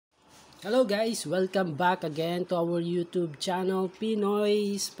Hello guys, welcome back again to our YouTube channel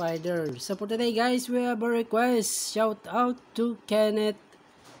Pinoy Spider. So for today guys, we have a request. Shout out to Kenneth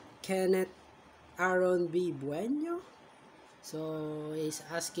Aaron B. Bueno. So he's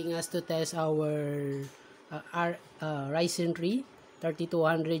asking us to test our Ryzen 3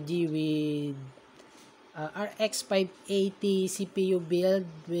 3200G with RX 580 CPU build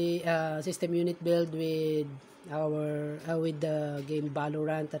with system unit build with our with the game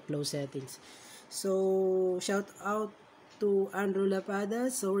Valorant at low settings. So shout out to Andrew Lapada.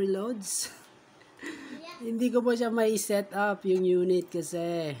 So reloads. Hindi ko po siya may set up yung unit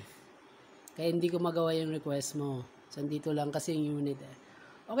kasi kaya hindi ko magawa yung request mo. So dito lang kasi yung unit eh.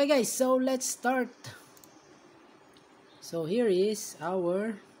 Okay guys, so let's start. So here is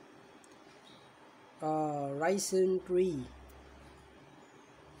our Ryzen 3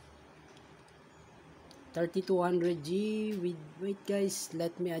 3200G with, wait guys,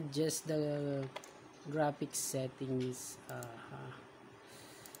 let me adjust the graphics settings.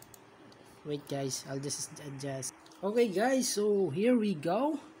 Wait guys, I'll just adjust. Okay guys, so here we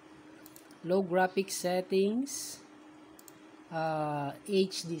go. Low graphics settings,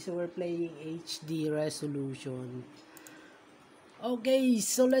 HD, so we're playing HD resolution. Okay,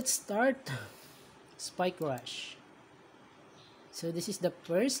 so let's start. Spike Rush. So this is the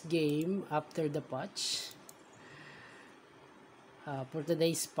first game after the patch for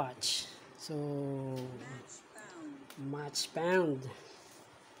today's patch. So match found.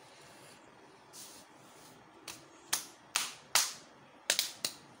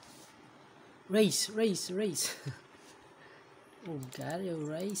 Race. Oh god, your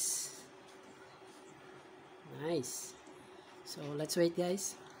race. Nice. So let's wait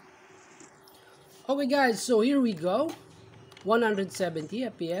guys. Okay guys, so here we go.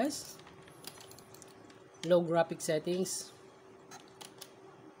 170 FPS, low graphic settings.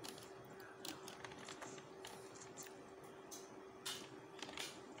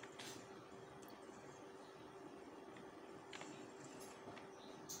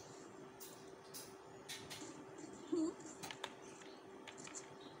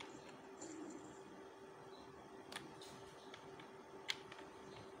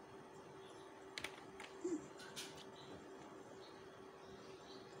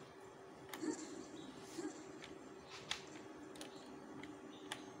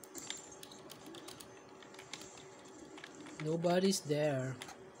 Nobody's there.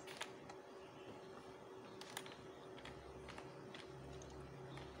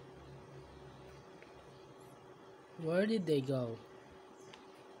 Where did they go?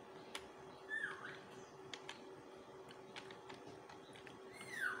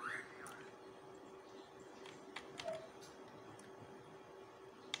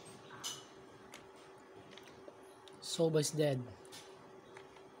 Soba's dead.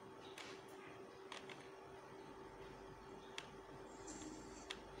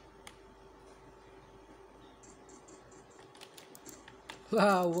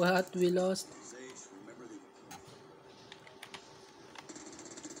 Wow, what? We lost?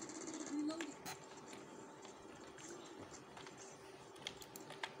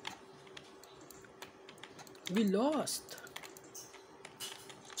 We lost.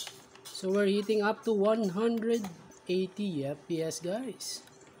 So we're hitting up to 180 FPS guys.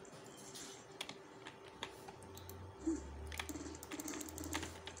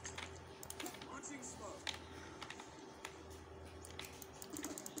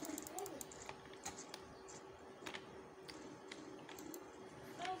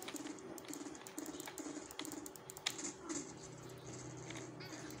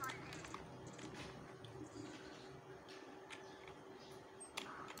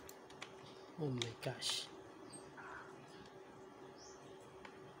 Oh my gosh.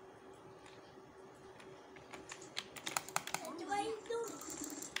 What do I do?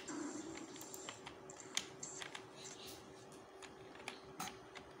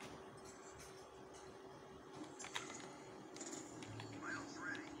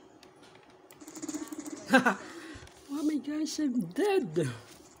 Oh my gosh, I'm dead.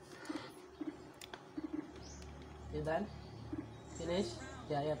 You done? Finish?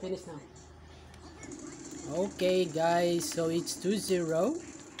 Yeah, finish now. Okay guys, so it's 2-0.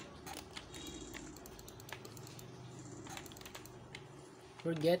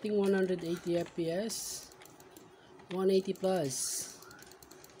 We're getting 180 FPS. 180 plus.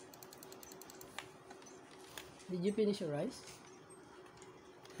 Did you finish your rice?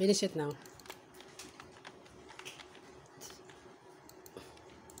 Finish it now.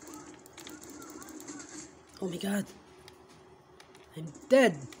 Oh my god. I'm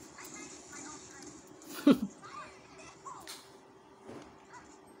dead.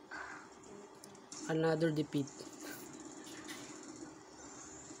 Another defeat.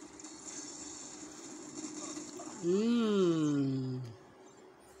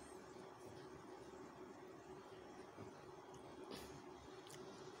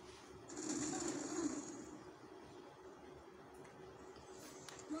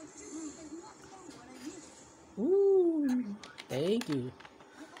 Ooh, thank you.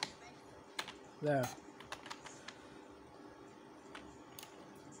 There.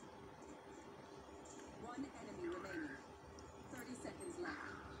 One enemy remaining. 30 seconds left.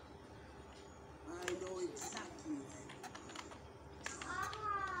 I know exactly.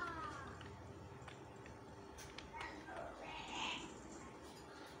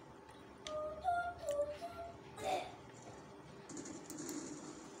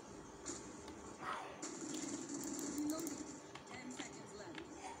 Reloading. 10 seconds left.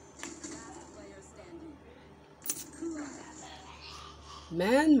 Last player standing.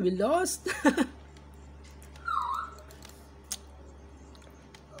 Man, we lost.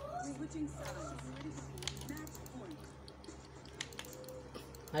 Switching sides. Match point.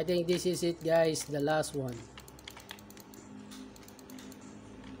 I think this is it, guys. The last one.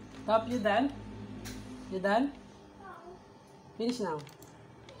 Top, you done? You done? Finish now.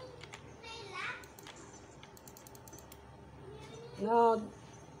 No.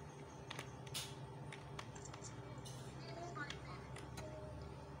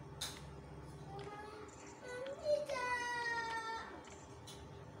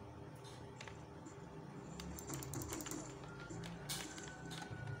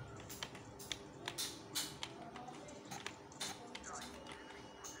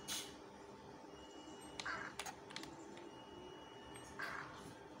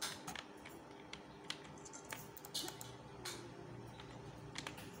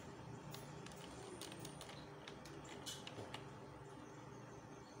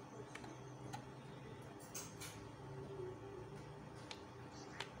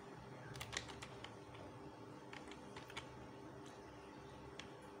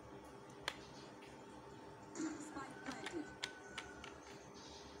 Spike planted.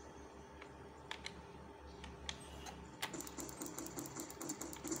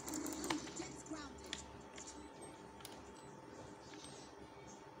 Jets grounded.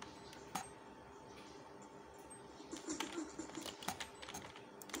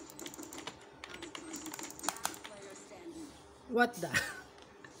 Last player standing. What the?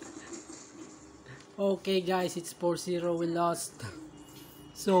 Okay, guys, it's 4-0. We lost.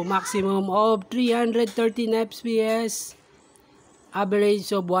 So, maximum of 313 FPS.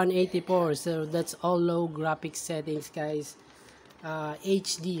 Average of 184. So, that's all low graphics settings, guys.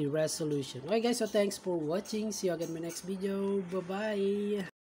 HD resolution. Okay, guys, so thanks for watching. See you again in my next video. Bye-bye.